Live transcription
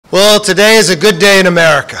Well, today is a good day in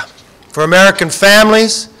America, for American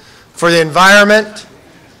families, for the environment,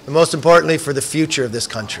 and most importantly, for the future of this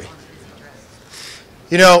country.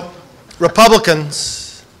 You know,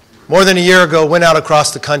 Republicans, more than a year ago, went out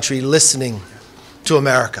across the country listening to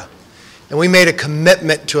America. And we made a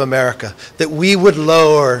commitment to America that we would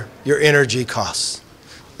lower your energy costs.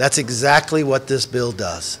 That's exactly what this bill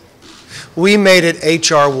does. We made it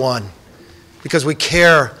H.R. 1 because we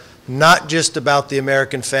care not just about the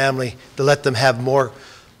American family to let them have more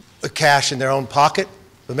cash in their own pocket,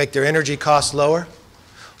 but make their energy costs lower,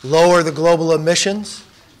 lower the global emissions,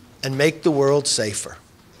 and make the world safer.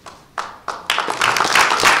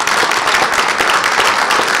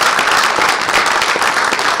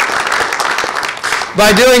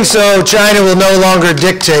 By doing so, China will no longer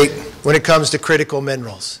dictate when it comes to critical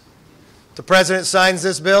minerals. If the President signs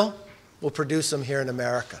this bill, we'll produce them here in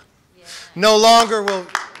America. Yeah. No longer will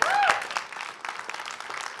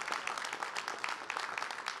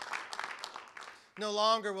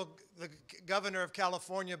the governor of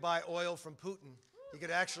California buy oil from Putin. He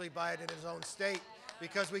could actually buy it in his own state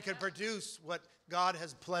because we could produce what God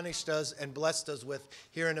has plenished us and blessed us with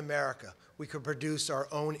here in America. We could produce our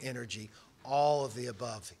own energy, all of the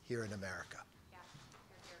above here in America.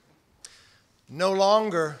 No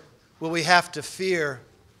longer will we have to fear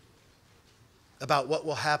about what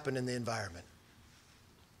will happen in the environment.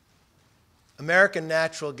 American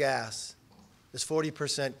natural gas is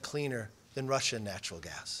 40% cleaner than Russian natural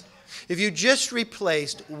gas. If you just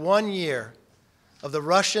replaced 1 year of the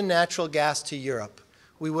Russian natural gas to Europe,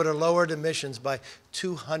 we would have lowered emissions by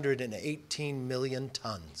 218 million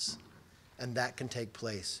tons. And that can take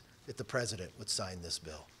place if the President would sign this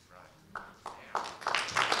bill.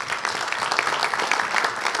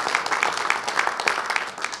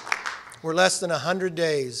 We're less than 100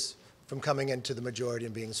 days from coming into the majority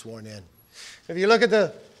and being sworn in. If you look at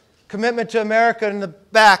the commitment to America in the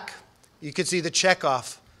back, you can see the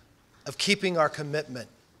checkoff of keeping our commitment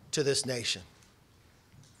to this nation,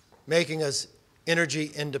 making us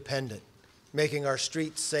energy independent, making our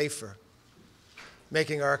streets safer,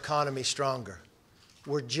 making our economy stronger.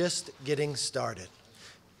 We're just getting started.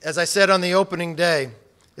 As I said on the opening day,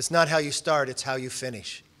 it's not how you start, it's how you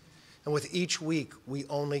finish. And with each week, we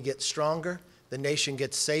only get stronger, the nation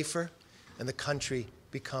gets safer, and the country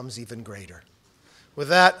becomes even greater. With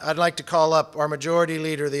that, I'd like to call up our Majority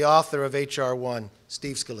Leader, the author of H.R. 1,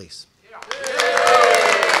 Steve Scalise.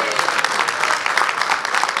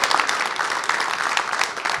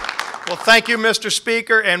 Well, thank you, Mr.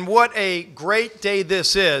 Speaker, and what a great day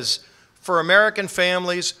this is for American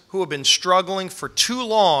families who have been struggling for too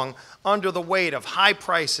long under the weight of high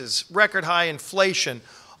prices, record high inflation,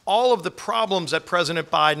 all of the problems that President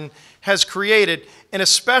Biden has created, and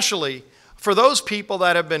especially for those people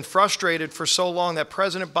that have been frustrated for so long that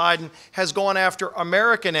President Biden has gone after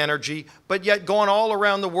American energy, but yet gone all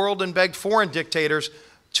around the world and begged foreign dictators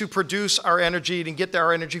to produce our energy and get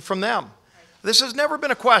our energy from them. This has never been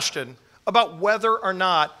a question about whether or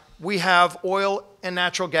not we have oil and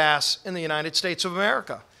natural gas in the United States of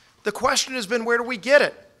America. The question has been, where do we get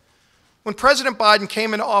it? When President Biden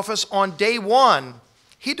came into office on day one,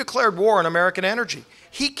 he declared war on American energy.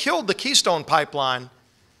 He killed the Keystone Pipeline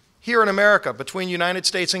here in America between the United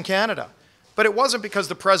States and Canada. But it wasn't because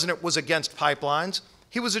the president was against pipelines.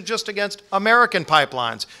 He was just against American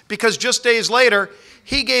pipelines, because just days later,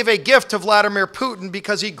 he gave a gift to Vladimir Putin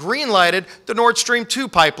because he green-lighted the Nord Stream 2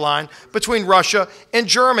 pipeline between Russia and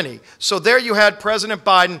Germany. So there you had President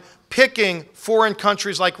Biden picking foreign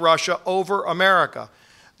countries like Russia over America.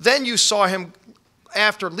 Then you saw him,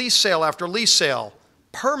 after lease sale,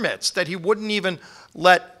 permits that he wouldn't even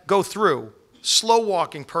let go through,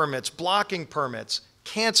 slow-walking permits, blocking permits,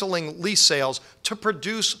 canceling lease sales to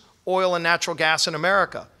produce oil and natural gas in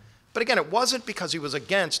America. But again, it wasn't because he was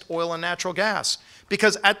against oil and natural gas,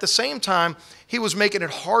 because at the same time, he was making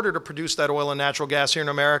it harder to produce that oil and natural gas here in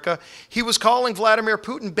America. He was calling Vladimir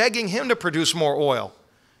Putin, begging him to produce more oil.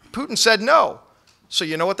 Putin said no. So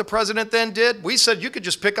you know what the president then did? We said you could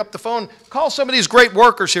just pick up the phone, call some of these great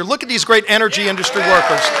workers here. Look at these great energy industry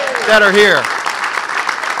workers that are here.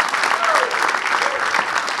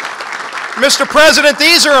 Mr. President,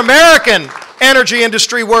 these are American energy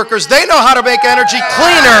industry workers. They know how to make energy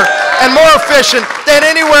cleaner and more efficient than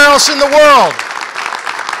anywhere else in the world.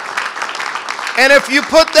 And if you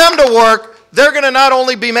put them to work, they're going to not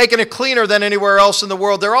only be making it cleaner than anywhere else in the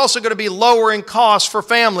world, they're also going to be lowering costs for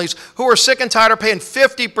families who are sick and tired of paying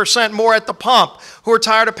 50% more at the pump, who are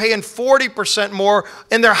tired of paying 40% more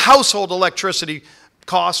in their household electricity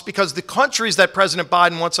costs because the countries that President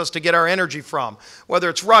Biden wants us to get our energy from, whether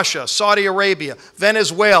it's Russia, Saudi Arabia,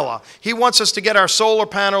 Venezuela, he wants us to get our solar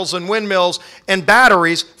panels and windmills and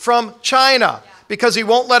batteries from China because he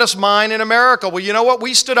won't let us mine in America. Well, you know what?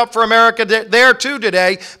 We stood up for America there too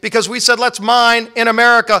today because we said let's mine in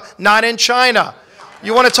America, not in China.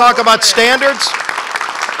 You want to talk about standards?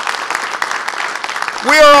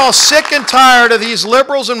 We are all sick and tired of these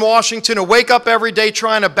liberals in Washington who wake up every day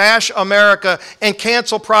trying to bash America and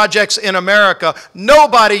cancel projects in America.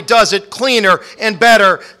 Nobody does it cleaner and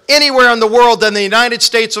better anywhere in the world than the United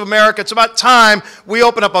States of America. It's about time we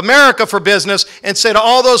open up America for business and say to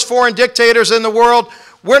all those foreign dictators in the world,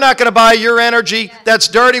 we're not going to buy your energy. That's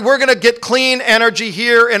dirty. We're going to get clean energy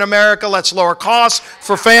here in America. Let's lower costs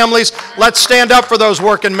for families. Let's stand up for those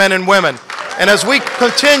working men and women. And as we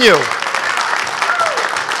continue,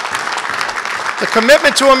 the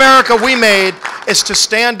commitment to America we made is to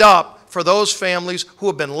stand up for those families who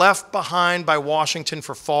have been left behind by Washington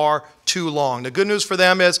for far too long. The good news for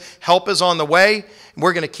them is help is on the way, and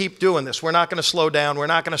we're going to keep doing this. We're not going to slow down. We're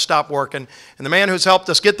not going to stop working. And the man who's helped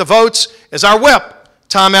us get the votes is our whip,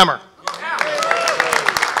 Tom Emmer.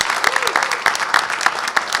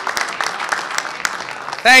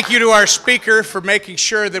 Thank you to our speaker for making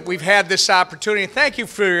sure that we've had this opportunity. Thank you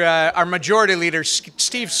for our majority leader,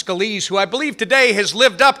 Steve Scalise, who I believe today has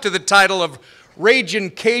lived up to the title of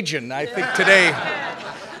Ragin' Cajun. I think today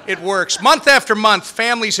it works. Month after month,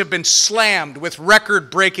 families have been slammed with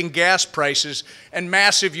record-breaking gas prices and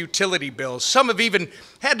massive utility bills. Some have even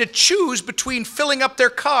had to choose between filling up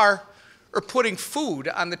their car or putting food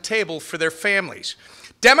on the table for their families.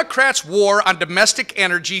 Democrats' war on domestic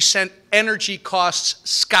energy sent energy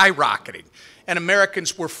costs skyrocketing, and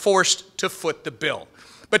Americans were forced to foot the bill.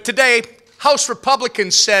 But today, House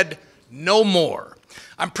Republicans said no more.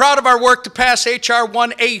 I'm proud of our work to pass H.R.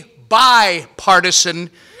 1, a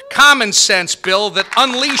bipartisan, common sense bill that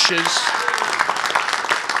unleashes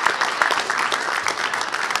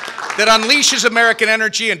American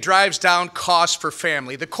energy and drives down costs for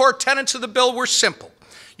family. The core tenets of the bill were simple.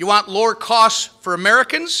 You want lower costs for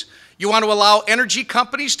Americans? You want to allow energy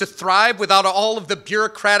companies to thrive without all of the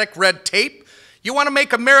bureaucratic red tape? You want to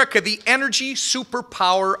make America the energy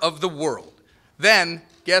superpower of the world? Then,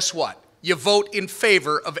 guess what? You vote in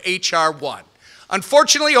favor of H.R. 1.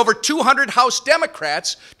 Unfortunately, over 200 House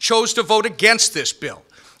Democrats chose to vote against this bill.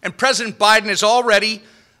 And President Biden is already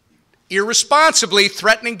irresponsibly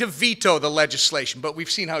threatening to veto the legislation. But we've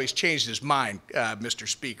seen how he's changed his mind, Mr.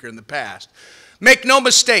 Speaker, in the past. Make no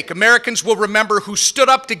mistake, Americans will remember who stood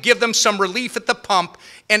up to give them some relief at the pump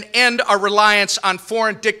and end our reliance on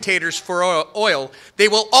foreign dictators for oil. They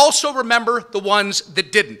will also remember the ones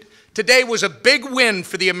that didn't. Today was a big win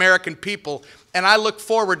for the American people, and I look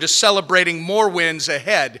forward to celebrating more wins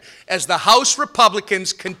ahead as the House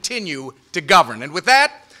Republicans continue to govern. And with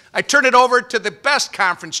that, I turn it over to the best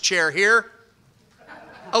conference chair here,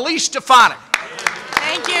 Elise Stefanik.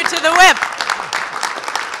 Thank you to the whip.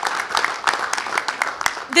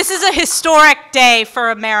 This is a historic day for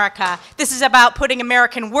America. This is about putting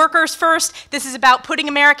American workers first. This is about putting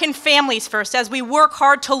American families first as we work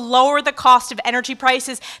hard to lower the cost of energy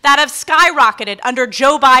prices that have skyrocketed under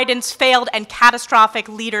Joe Biden's failed and catastrophic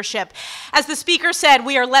leadership. As the Speaker said,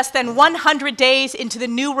 we are less than 100 days into the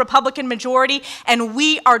new Republican majority, and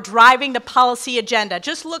we are driving the policy agenda.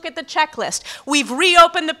 Just look at the checklist. We've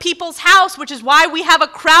reopened the People's House, which is why we have a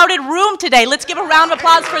crowded room today. Let's give a round of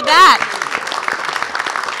applause for that.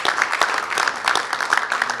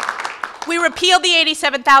 We repealed the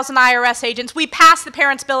 87,000 IRS agents. We passed the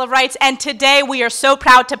Parents' Bill of Rights, and today we are so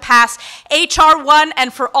proud to pass H.R. 1.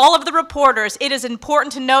 And for all of the reporters, it is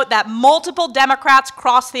important to note that multiple Democrats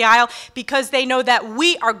crossed the aisle because they know that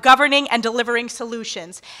we are governing and delivering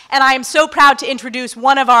solutions. And I am so proud to introduce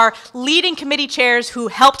one of our leading committee chairs who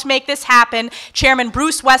helped make this happen, Chairman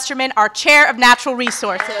Bruce Westerman, our Chair of Natural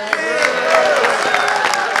Resources.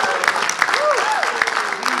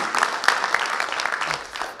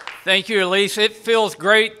 Thank you, Elise. It feels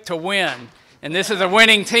great to win. And this is a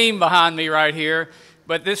winning team behind me right here.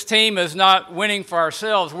 But this team is not winning for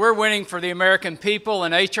ourselves. We're winning for the American people,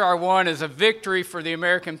 and H.R. 1 is a victory for the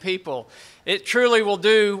American people. It truly will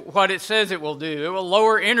do what it says it will do. It will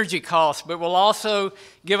lower energy costs, but will also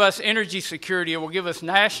give us energy security. It will give us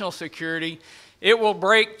national security. It will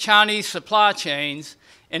break Chinese supply chains,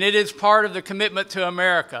 and it is part of the commitment to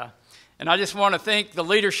America. And I just want to thank the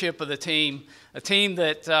leadership of the team, a team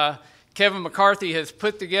that Kevin McCarthy has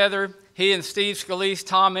put together. He and Steve Scalise,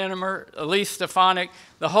 Tom Emmer, Elise Stefanik,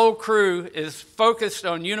 the whole crew is focused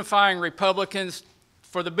on unifying Republicans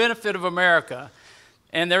for the benefit of America.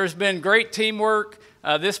 And there's been great teamwork.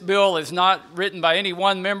 This bill is not written by any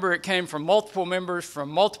one member. It came from multiple members from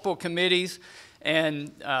multiple committees.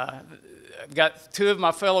 And I've got two of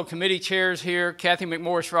my fellow committee chairs here, Kathy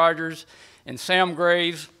McMorris-Rogers and Sam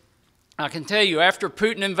Graves. I can tell you, after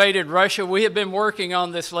Putin invaded Russia, we have been working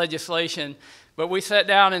on this legislation, but we sat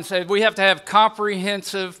down and said we have to have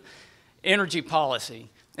comprehensive energy policy.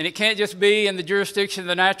 And it can't just be in the jurisdiction of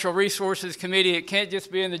the Natural Resources Committee. It can't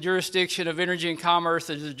just be in the jurisdiction of Energy and Commerce.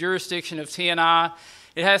 There's the jurisdiction of T&I.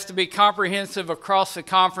 It has to be comprehensive across the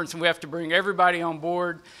conference, and we have to bring everybody on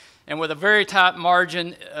board. And with a very tight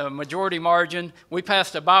margin, majority margin, we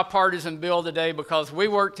passed a bipartisan bill today because we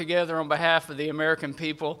worked together on behalf of the American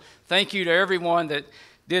people. Thank you to everyone that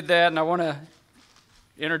did that. And I want to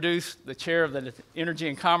introduce the chair of the Energy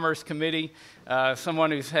and Commerce Committee,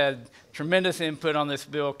 someone who's had tremendous input on this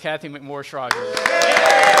bill, Kathy McMorris-Rogers.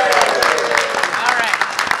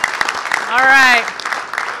 All right.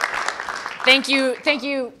 Thank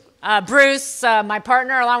you, Bruce, my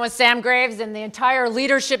partner, along with Sam Graves and the entire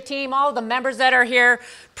leadership team, all the members that are here,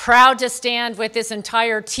 proud to stand with this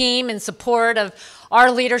entire team in support of our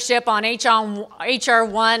leadership on H.R.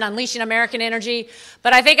 1, Unleashing American Energy.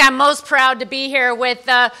 But I think I'm most proud to be here with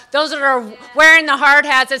those that are wearing the hard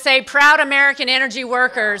hats that say, proud American energy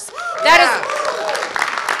workers. That is...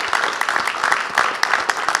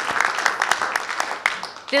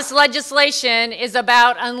 This legislation is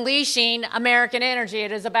about unleashing American energy.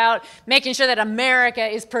 It is about making sure that America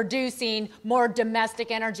is producing more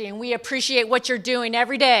domestic energy. And we appreciate what you're doing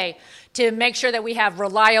every day to make sure that we have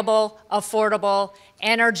reliable, affordable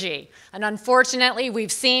energy. And unfortunately,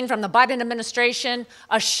 we've seen from the Biden administration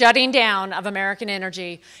a shutting down of American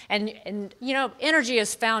energy. And you know, energy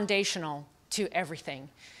is foundational to everything.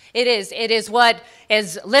 It is what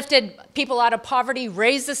has lifted people out of poverty,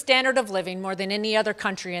 raised the standard of living more than any other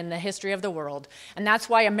country in the history of the world. And that's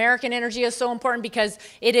why American energy is so important, because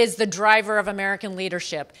it is the driver of American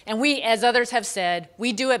leadership. And we, as others have said,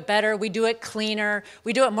 we do it better, we do it cleaner,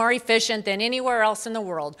 we do it more efficient than anywhere else in the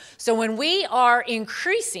world. So when we are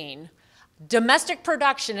increasing domestic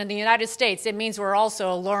production in the United States, it means we're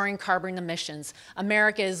also lowering carbon emissions.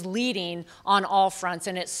 America is leading on all fronts,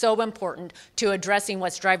 and it's so important to addressing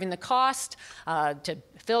what's driving the cost, to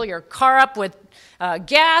fill your car up with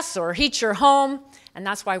gas or heat your home. And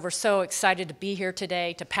that's why we're so excited to be here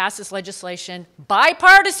today to pass this legislation,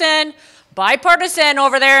 bipartisan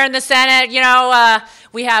over there in the Senate. You know,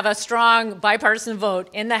 we have a strong bipartisan vote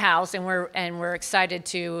in the House, and we're excited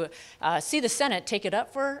to see the Senate take it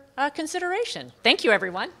up for consideration. Thank you,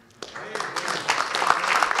 everyone.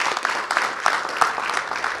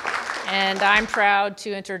 And I'm proud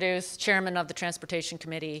to introduce Chairman of the Transportation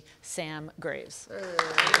Committee, Sam Graves.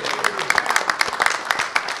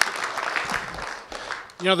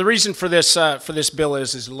 You know, the reason for this bill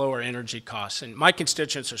is lower energy costs. And my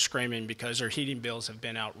constituents are screaming because their heating bills have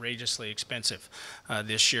been outrageously expensive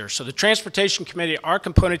this year. So the Transportation Committee, our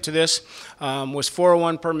component to this was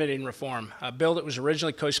 401 permitting reform, a bill that was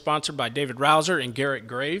originally co-sponsored by David Rouser and Garrett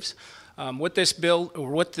Graves. What this bill,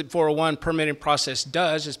 or what the 401 permitting process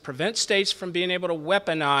does, is prevent states from being able to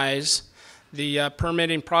weaponize the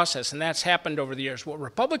permitting process, and that's happened over the years. What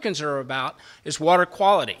Republicans are about is water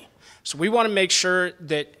quality. So we want to make sure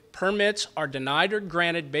that permits are denied or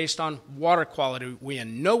granted based on water quality. We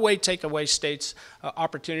in no way take away states'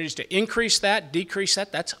 opportunities to increase that, decrease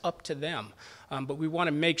that. That's up to them. But we want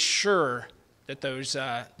to make sure that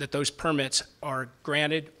those permits are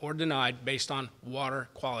granted or denied based on water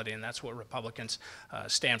quality, and that's what Republicans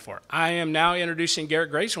stand for. I am now introducing Garrett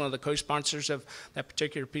Graves, one of the co-sponsors of that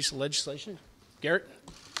particular piece of legislation. Garrett.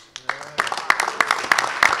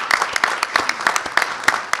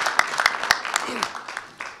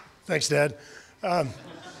 Thanks, Dad.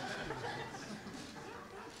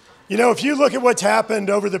 You know, if you look at what's happened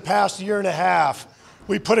over the past year and a half,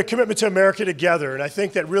 we put a commitment to America together, and I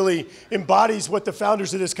think that really embodies what the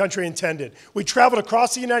founders of this country intended. We traveled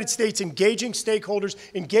across the United States engaging stakeholders,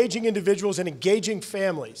 engaging individuals, and engaging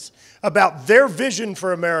families about their vision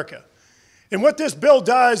for America. And what this bill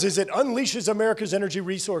does is it unleashes America's energy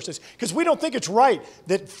resources, because we don't think it's right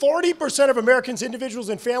that 40% of Americans, individuals,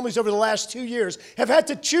 and families over the last 2 years have had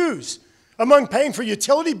to choose among paying for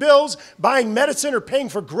utility bills, buying medicine, or paying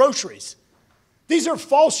for groceries. These are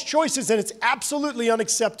false choices, and it's absolutely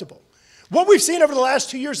unacceptable. What we've seen over the last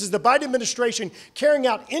 2 years is the Biden administration carrying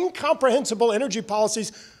out incomprehensible energy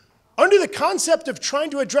policies under the concept of trying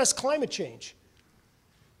to address climate change.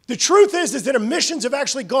 The truth is that emissions have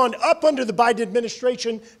actually gone up under the Biden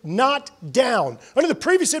administration, not down. Under the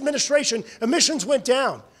previous administration, emissions went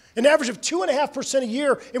down, an average of 2.5% a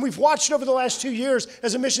year, and we've watched over the last 2 years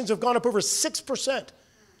as emissions have gone up over 6%.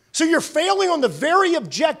 So you're failing on the very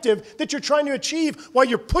objective that you're trying to achieve while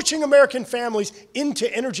you're pushing American families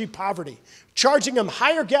into energy poverty, charging them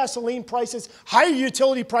higher gasoline prices, higher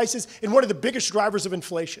utility prices, and one of the biggest drivers of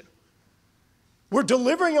inflation. We're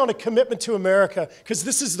delivering on a commitment to America because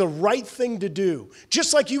this is the right thing to do.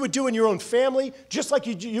 Just like you would do in your own family, just like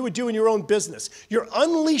you would do in your own business. You're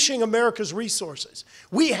unleashing America's resources.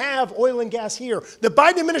 We have oil and gas here. The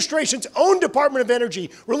Biden administration's own Department of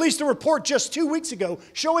Energy released a report just 2 weeks ago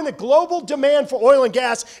showing that global demand for oil and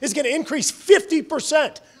gas is going to increase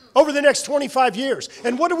 50% over the next 25 years.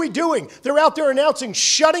 And what are we doing? They're out there announcing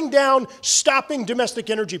shutting down, stopping domestic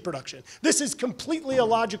energy production. This is completely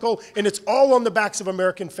illogical, and it's all on the backs of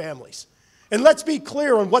American families. And let's be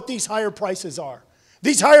clear on what these higher prices are.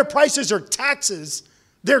 These higher prices are taxes.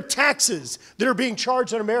 They're taxes that are being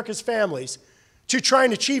charged on America's families to try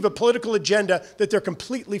and achieve a political agenda that they're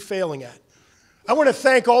completely failing at. I want to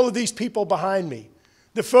thank all of these people behind me.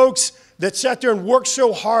 The folks that sat there and worked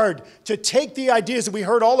so hard to take the ideas that we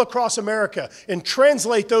heard all across America and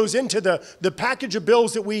translate those into the package of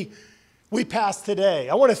bills that we passed today.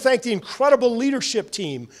 I want to thank the incredible leadership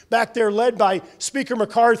team back there led by Speaker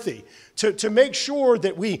McCarthy to make sure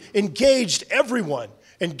that we engaged everyone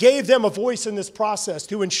and gave them a voice in this process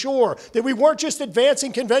to ensure that we weren't just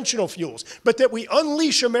advancing conventional fuels, but that we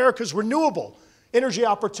unleash America's renewable energy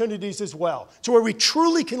opportunities as well, to where we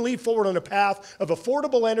truly can lead forward on a path of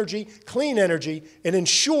affordable energy, clean energy, and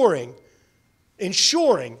ensuring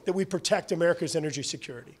that we protect America's energy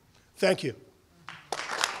security. Thank you.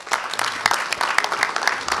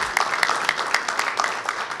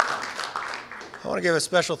 I want to give a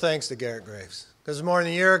special thanks to Garrett Graves, because it was more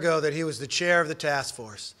than a year ago that he was the chair of the task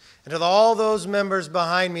force, and to all those members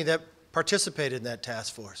behind me that participated in that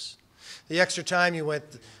task force. The extra time you went,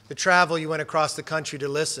 the travel you went across the country to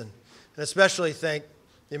listen, and especially thank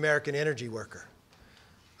the American energy worker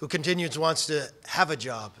who wants to have a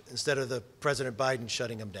job instead of the President Biden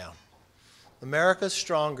shutting him down. America's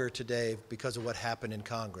stronger today because of what happened in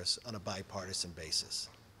Congress on a bipartisan basis.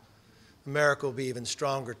 America will be even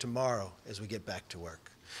stronger tomorrow as we get back to work.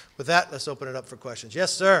 With that, let's open it up for questions.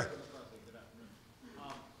 Yes, sir.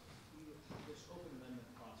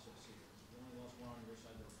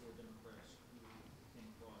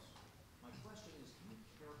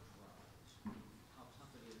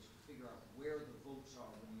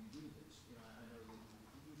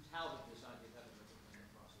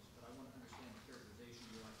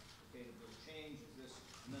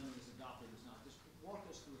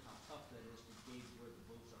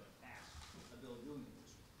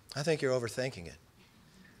 I think you're overthinking it.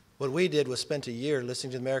 What we did was spent a year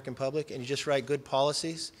listening to the American public, and you just write good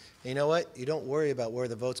policies. And you know what? You don't worry about where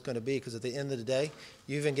the vote's going to be, because at the end of the day,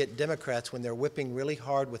 you even get Democrats, when they're whipping really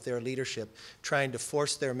hard with their leadership, trying to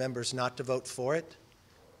force their members not to vote for it,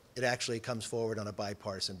 it actually comes forward on a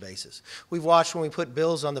bipartisan basis. We've watched when we put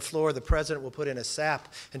bills on the floor, the president will put in a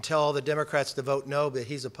sap and tell all the Democrats to vote no, but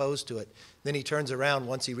he's opposed to it. Then he turns around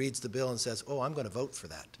once he reads the bill and says, oh, I'm going to vote for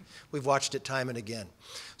that. We've watched it time and again.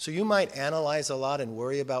 So you might analyze a lot and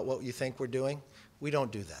worry about what you think we're doing. We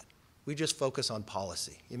don't do that. We just focus on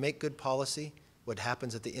policy. You make good policy, what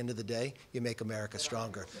happens at the end of the day, you make America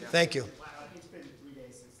stronger. Thank you. It's been 3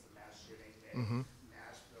 days since the mass shooting in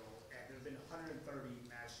Nashville, and there have been 130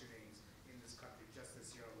 mass shootings in this country just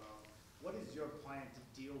this year alone. What is your plan to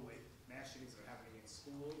deal with mass shootings that are happening in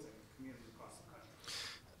schools and communities across the country?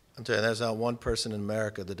 I'm telling you, there's not one person in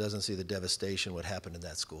America that doesn't see the devastation what happened in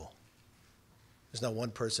that school. There's not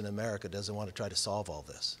one person in America that doesn't want to try to solve all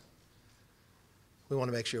this. We want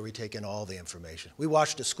to make sure we take in all the information. We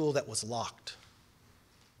watched a school that was locked.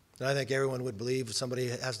 And I think everyone would believe somebody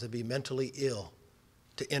has to be mentally ill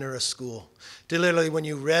to enter a school. Literally, when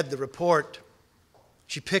you read the report,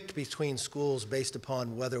 she picked between schools based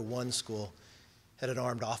upon whether one school had an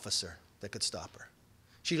armed officer that could stop her.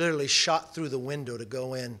 She literally shot through the window to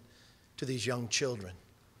go in to these young children.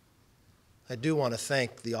 I do want to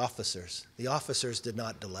thank the officers. The officers did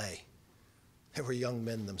not delay. They were young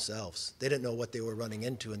men themselves. They didn't know what they were running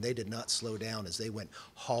into, and they did not slow down as they went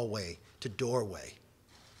hallway to doorway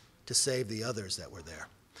to save the others that were there.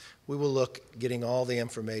 We will look, getting all the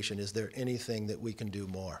information, is there anything that we can do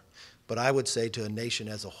more? But I would say to a nation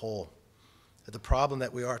as a whole, that the problem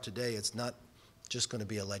that we are today, it's not just going to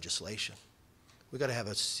be a legislation. We've got to have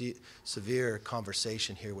a severe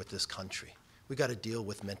conversation here with this country. We've got to deal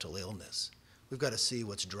with mental illness. We've got to see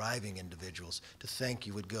what's driving individuals to think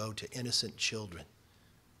you would go to innocent children,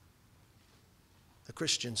 a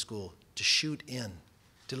Christian school, to shoot in,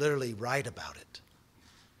 to literally write about it.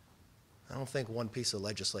 I don't think one piece of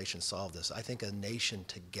legislation solved this. I think a nation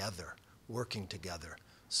together, working together,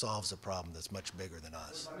 solves a problem that's much bigger than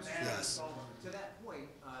us. Yes. To that point,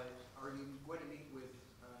 are you going to meet with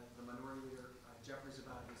the Minority Leader Jeffries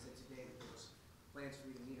about it? He said today that there was plans for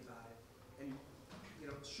you to meet about it. And, you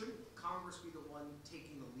know, shouldn't Congress be the one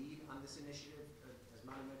taking the lead on this initiative? As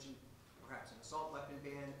Monty mentioned, perhaps an assault weapon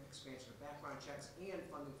ban, expansion of background checks, and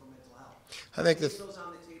funding for mental health. I think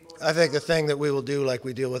the thing that we will do, like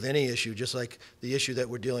we deal with any issue, just like the issue that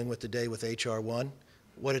we're dealing with today with H.R. 1,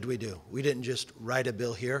 what did we do? We didn't just write a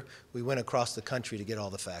bill here. We went across the country to get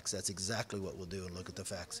all the facts. That's exactly what we'll do and look at the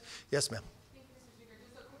facts. Yes, ma'am. Thank you, Mr. Speaker.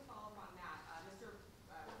 Just a quick follow-up on that.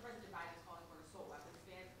 President Biden is calling for an assault weapons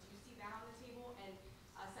ban. Do you see that on the table? And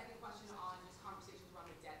a second question on just conversations around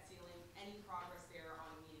the debt ceiling. Any progress there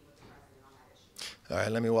on meeting with the president on that issue? All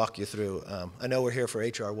right, let me walk you through. I know we're here for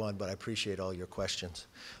H.R. 1, but I appreciate all your questions.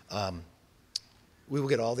 We will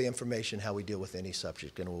get all the information how we deal with any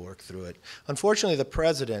subject, and we'll work through it. Unfortunately, the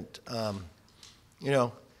president, you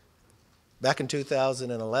know, back in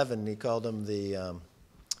 2011, he called them the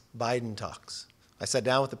Biden talks. I sat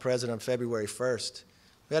down with the president on February 1st.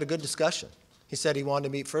 We had a good discussion. He said he wanted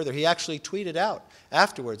to meet further. He actually tweeted out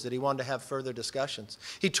afterwards that he wanted to have further discussions.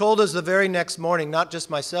 He told us the very next morning, not just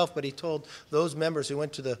myself, but he told those members who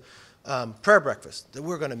went to the prayer breakfast that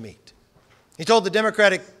we're going to meet. He told the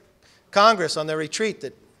Democratic Congress on their retreat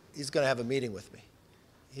that he's going to have a meeting with me.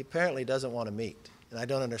 He apparently doesn't want to meet, and I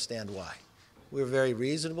don't understand why. We're very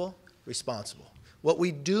reasonable, responsible. What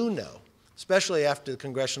we do know, especially after the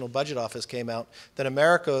Congressional Budget Office came out, that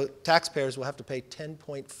America, taxpayers will have to pay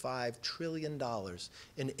 $10.5 trillion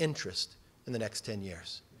in interest in the next 10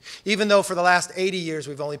 years, even though for the last 80 years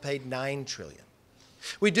we've only paid $9 trillion.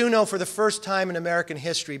 We do know for the first time in American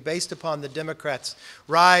history, based upon the Democrats'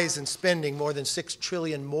 rise in spending more than $6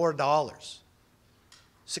 trillion more dollars.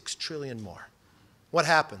 $6 trillion more. What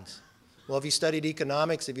happens? Well, if you studied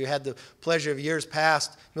economics, if you had the pleasure of years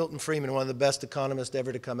past, Milton Friedman, one of the best economists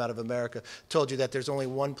ever to come out of America, told you that there's only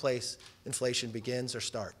one place inflation begins or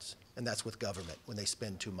starts, and that's with government, when they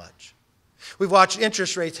spend too much. We've watched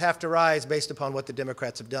interest rates have to rise based upon what the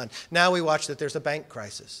Democrats have done. Now we watch that there's a bank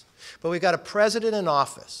crisis. But we've got a president in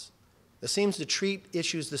office that seems to treat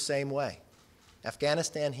issues the same way.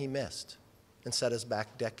 Afghanistan he missed and set us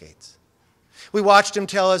back decades. We watched him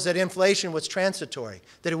tell us that inflation was transitory,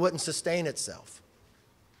 that it wouldn't sustain itself.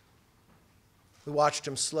 We watched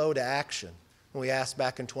him slow to action when we asked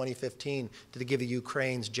back in 2015 to give the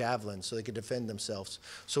Ukrainians javelins so they could defend themselves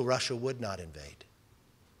so Russia would not invade.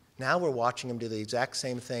 Now we're watching him do the exact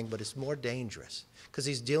same thing, but it's more dangerous because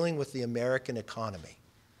he's dealing with the American economy.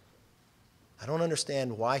 I don't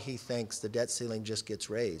understand why he thinks the debt ceiling just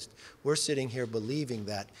gets raised. We're sitting here believing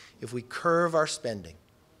that if we curve our spending,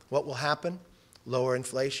 what will happen? Lower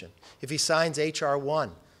inflation. If he signs H.R.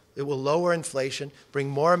 1, it will lower inflation, bring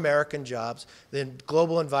more American jobs, the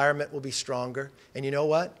global environment will be stronger, and you know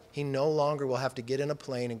what? He no longer will have to get in a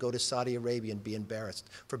plane and go to Saudi Arabia and be embarrassed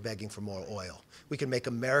for begging for more oil. We can make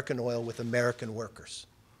American oil with American workers.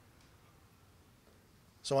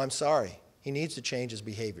 So I'm sorry. He needs to change his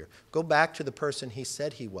behavior. Go back to the person he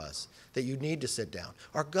said he was, that you need to sit down.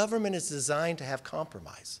 Our government is designed to have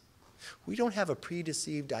compromise. We don't have a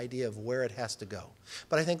predeceived idea of where it has to go.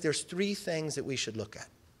 But I think there's three things that we should look at.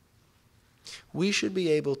 We should be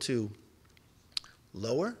able to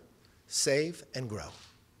lower, save, and grow.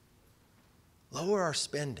 Lower our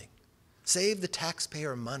spending, save the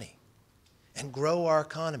taxpayer money, and grow our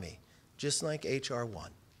economy, just like H.R. 1.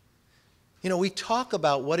 You know, we talk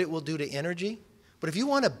about what it will do to energy, but if you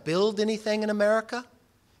want to build anything in America,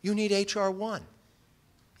 you need H.R. 1.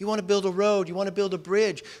 You want to build a road, you want to build a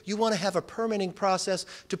bridge, you want to have a permitting process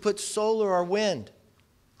to put solar or wind,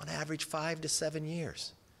 on average 5 to 7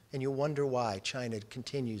 years. And you wonder why China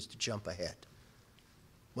continues to jump ahead.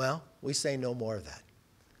 Well, we say no more of that.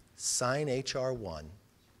 Sign H.R. 1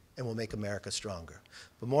 and we'll make America stronger.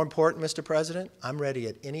 But more important, Mr. President, I'm ready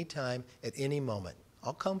at any time, at any moment.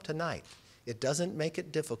 I'll come tonight. It doesn't make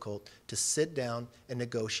it difficult to sit down and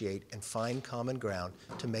negotiate and find common ground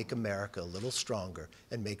to make America a little stronger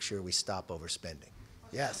and make sure we stop overspending.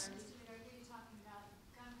 Yes?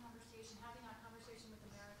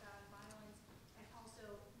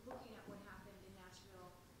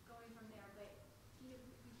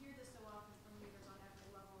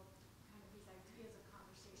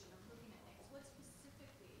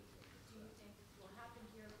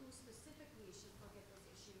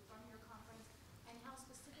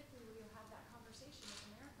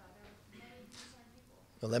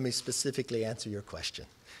 Well, let me specifically answer your question.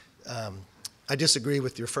 I disagree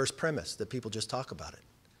with your first premise that people just talk about it.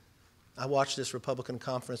 I watched this Republican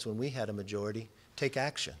conference when we had a majority take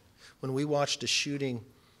action. When we watched a shooting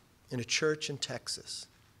in a church in Texas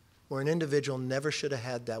where an individual never should have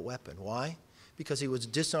had that weapon. Why? Because he was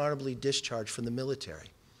dishonorably discharged from the military.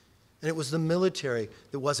 And it was the military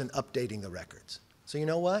that wasn't updating the records. So you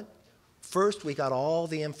know what? First, we got all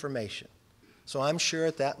the information. So I'm sure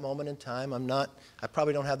at that moment in time, I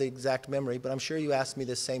probably don't have the exact memory, but I'm sure you asked me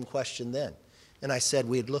this same question then. And I said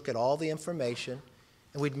we'd look at all the information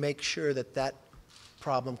and we'd make sure that that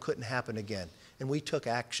problem couldn't happen again. And we took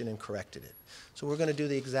action and corrected it. So we're going to do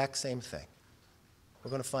the exact same thing. We're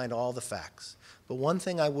going to find all the facts. But one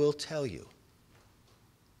thing I will tell you,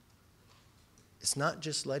 it's not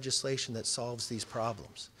just legislation that solves these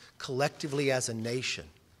problems. Collectively as a nation,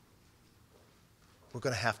 we're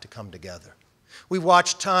going to have to come together. We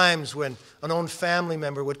watched times when an own family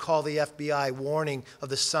member would call the FBI warning of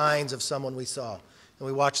the signs of someone we saw. And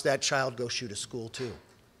we watched that child go shoot a school too.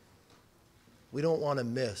 We don't want to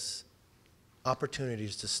miss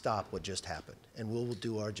opportunities to stop what just happened. And we'll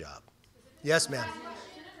do our job. Yes, ma'am. Senator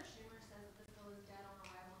Schumer says that this bill is dead on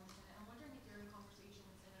arrival in the Senate. I'm wondering if you're in conversation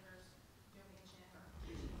with Senators Joe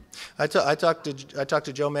Manchin or I talked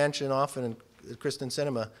to Joe Manchin often and Kristen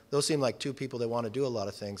Sinema. Those seem like two people that want to do a lot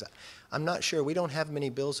of things. I'm not sure. We don't have many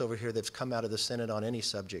bills over here that's come out of the Senate on any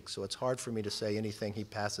subject, so it's hard for me to say anything he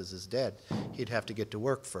passes is dead. He'd have to get to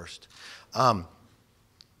work first.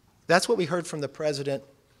 That's what we heard from the president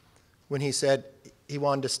when he said he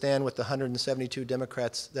wanted to stand with the 172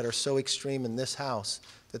 Democrats that are so extreme in this House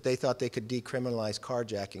that they thought they could decriminalize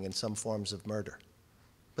carjacking and some forms of murder.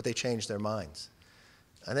 But they changed their minds.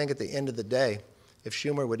 I think at the end of the day, if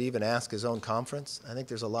Schumer would even ask his own conference, I think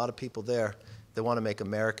there's a lot of people there that want to make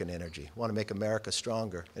American energy, want to make America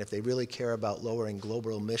stronger. And if they really care about lowering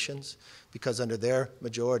global emissions, because under their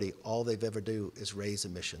majority, all they've ever do is raise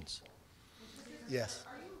emissions. Yes.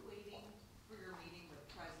 Are you waiting for your meeting with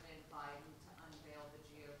President Biden to unveil the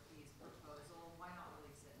GOP's proposal? Why not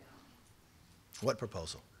release it now? What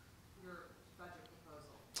proposal? Your budget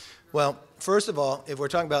proposal. Well, first of all, if we're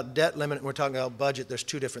talking about debt limit and we're talking about budget, there's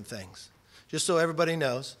two different things. Just so everybody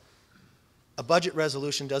knows, a budget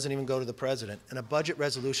resolution doesn't even go to the president, and a budget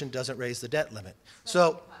resolution doesn't raise the debt limit.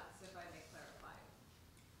 So, if I may clarify.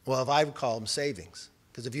 well, if I would call them savings,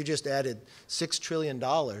 because if you just added $6 trillion,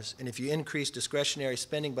 and if you increase discretionary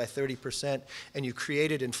spending by 30%, and you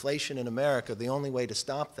created inflation in America, the only way to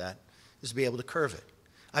stop that is to be able to curve it.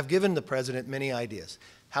 I've given the president many ideas.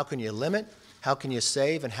 How can you limit? How can you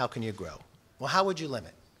save? And how can you grow? Well, how would you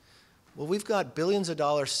limit? Well, we've got billions of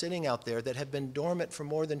dollars sitting out there that have been dormant for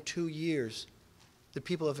more than 2 years that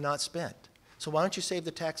people have not spent. So why don't you save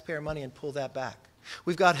the taxpayer money and pull that back?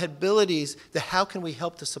 We've got abilities that how can we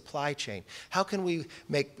help the supply chain? How can we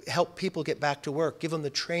help people get back to work, give them the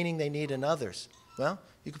training they need and others? Well,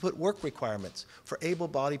 you can put work requirements for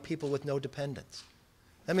able-bodied people with no dependents.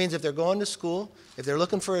 That means if they're going to school, if they're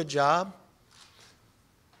looking for a job,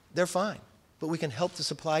 they're fine. But we can help the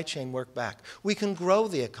supply chain work back. We can grow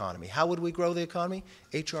the economy. How would we grow the economy?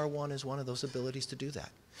 H.R. 1 is one of those abilities to do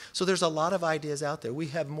that. So there's a lot of ideas out there. We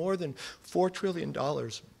have more than $4 trillion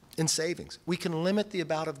in savings. We can limit the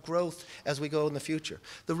amount of growth as we go in the future.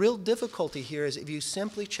 The real difficulty here is if you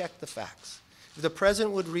simply check the facts. If the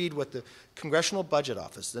president would read what the Congressional Budget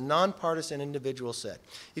Office, the nonpartisan individual, said,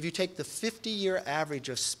 if you take the 50-year average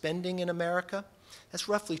of spending in America, that's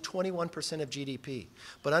roughly 21% of GDP.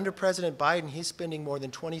 But under President Biden, he's spending more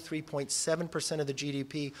than 23.7% of the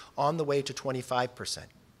GDP on the way to 25%.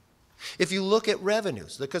 If you look at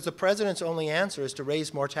revenues, because the president's only answer is to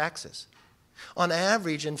raise more taxes. On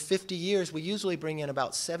average, in 50 years, we usually bring in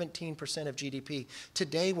about 17% of GDP.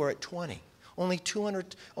 Today, we're at 20. Only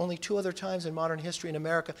two other times in modern history in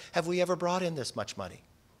America have we ever brought in this much money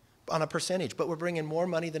on a percentage, but we're bringing more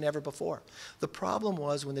money than ever before. The problem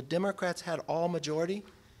was when the Democrats had all majority,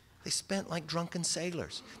 they spent like drunken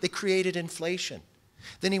sailors. They created inflation.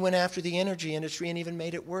 Then he went after the energy industry and even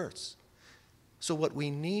made it worse. So what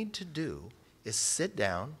we need to do is sit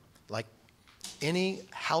down, like any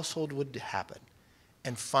household would happen,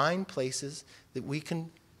 and find places that we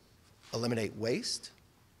can eliminate waste,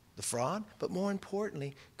 the fraud, but more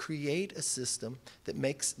importantly, create a system that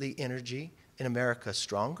makes the energy in America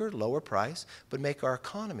stronger, lower price, but make our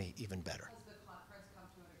economy even better. Has the conference come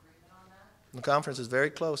to an agreement on that? The conference is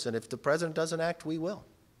very close, and if the president doesn't act, we will.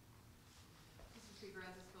 Mr. Speaker,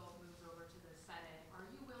 as this bill moves over to the Senate, are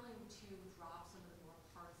you willing to drop some of the more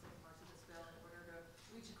partisan parts of this bill in order to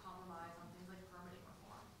reach a compromise on things like permitting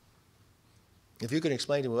reform? If you can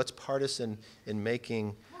explain to me what's partisan in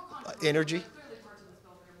making energy?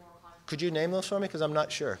 Could you name those for me? Because I'm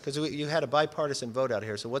not sure. Because you had a bipartisan vote out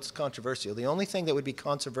here, so what's controversial? The only thing that would be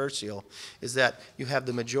controversial is that you have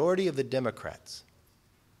the majority of the Democrats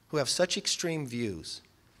who have such extreme views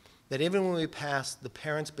that even when we pass the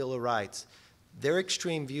Parents' Bill of Rights, their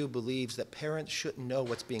extreme view believes that parents shouldn't know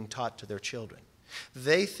what's being taught to their children.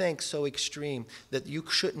 They think so extreme that you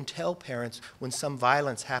shouldn't tell parents when some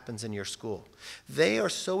violence happens in your school. They are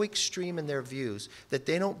so extreme in their views that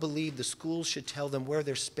they don't believe the schools should tell them where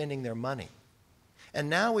they're spending their money. And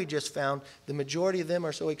now we just found the majority of them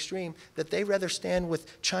are so extreme that they rather stand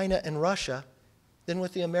with China and Russia than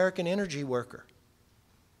with the American energy worker.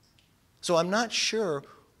 So I'm not sure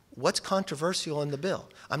what's controversial in the bill.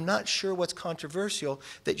 I'm not sure what's controversial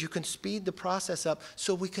that you can speed the process up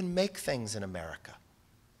so we can make things in America.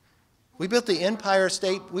 We built the Empire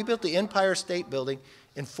State Building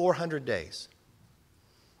in 400 days.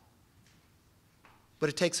 But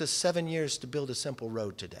it takes us 7 years to build a simple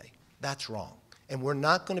road today. That's wrong. And we're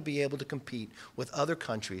not going to be able to compete with other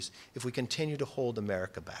countries if we continue to hold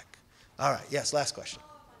America back. All right, yes, last question.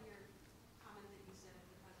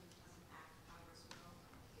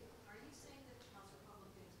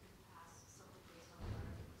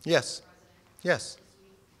 Yes. Yes.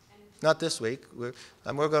 Not this week. We're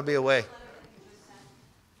going to be away.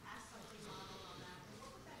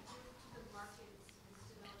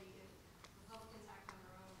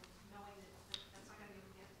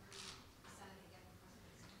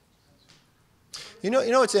 You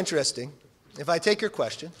know what's interesting? If I take your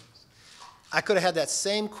question, I could have had that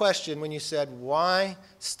same question when you said, why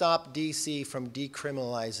stop D.C. from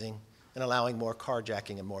decriminalizing and allowing more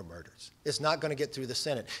carjacking and more murders? It's not going to get through the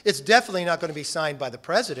Senate. It's definitely not going to be signed by the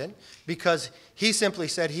president because he simply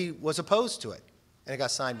said he was opposed to it, and it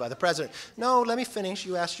got signed by the president. No, let me finish.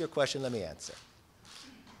 You asked your question. Let me answer.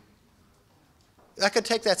 I could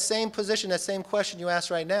take that same position, that same question you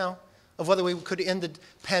asked right now, of whether we could end the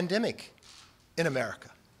pandemic in America.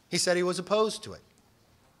 He said he was opposed to it,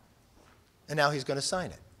 and now he's going to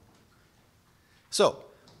sign it. So,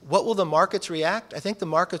 what will the markets react? I think the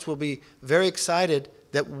markets will be very excited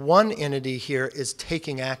that one entity here is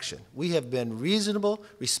taking action. We have been reasonable,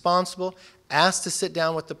 responsible, asked to sit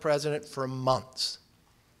down with the president for months.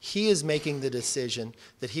 He is making the decision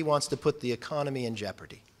that he wants to put the economy in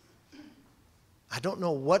jeopardy. I don't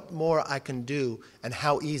know what more I can do and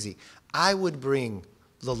how easy. I would bring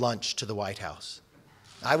the lunch to the White House.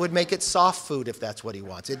 I would make it soft food if that's what he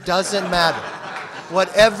wants. It doesn't matter.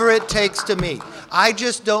 Whatever it takes to meet. I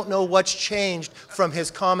just don't know what's changed from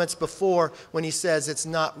his comments before when he says it's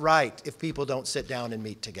not right if people don't sit down and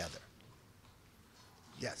meet together.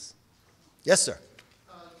 Yes. Yes, sir.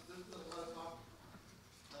 There's been a lot of talk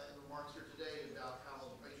in remarks here today about how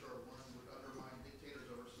HR 1 would undermine dictators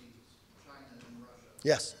overseas, China and Russia.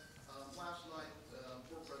 Yes. Last night,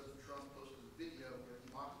 former President Trump posted a video where he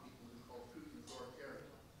mocked people who called Putin authoritarian.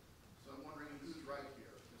 So I'm wondering who's right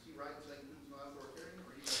here. Is he right in saying Putin's not authoritarian,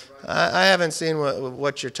 or are you guys right? I haven't seen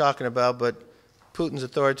what you're talking about, but Putin's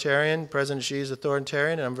authoritarian, President Xi is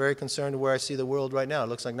authoritarian, and I'm very concerned with where I see the world right now. It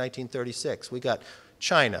looks like 1936. We got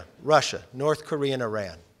China, Russia, North Korea, and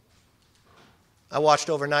Iran. I watched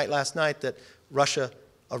overnight last night that Russia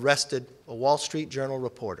arrested a Wall Street Journal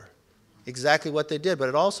reporter. Exactly what they did, but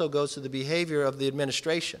it also goes to the behavior of the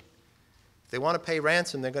administration. If they want to pay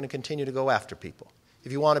ransom, they're going to continue to go after people.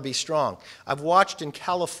 If you want to be strong. I've watched in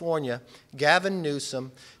California, Gavin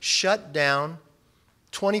Newsom shut down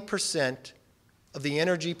 20% of the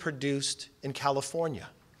energy produced in California.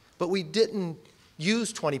 But we didn't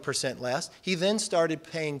use 20% less. He then started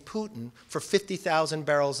paying Putin for 50,000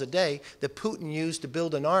 barrels a day that Putin used to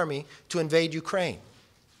build an army to invade Ukraine.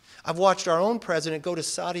 I've watched our own president go to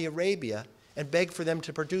Saudi Arabia and beg for them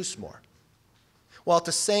to produce more, while at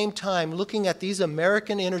the same time looking at these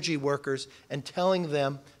American energy workers and telling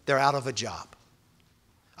them they're out of a job.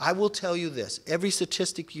 I will tell you this, every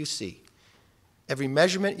statistic you see, every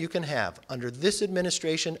measurement you can have, under this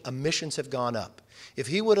administration, emissions have gone up. If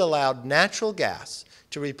he would have allowed natural gas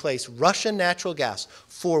to replace Russian natural gas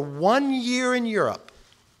for 1 year in Europe,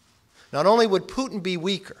 not only would Putin be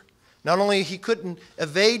weaker, not only he couldn't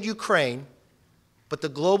evade Ukraine, but the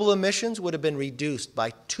global emissions would have been reduced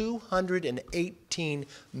by 218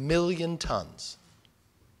 million tons.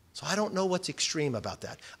 So I don't know what's extreme about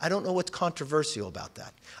that. I don't know what's controversial about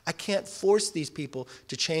that. I can't force these people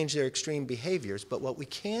to change their extreme behaviors, but what we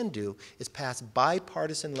can do is pass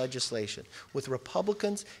bipartisan legislation with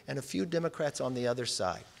Republicans and a few Democrats on the other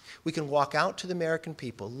side. We can walk out to the American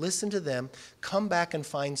people, listen to them, come back and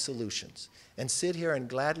find solutions, and sit here and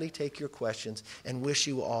gladly take your questions and wish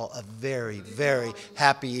you all a very, very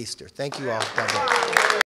happy Easter. Thank you all. God bless.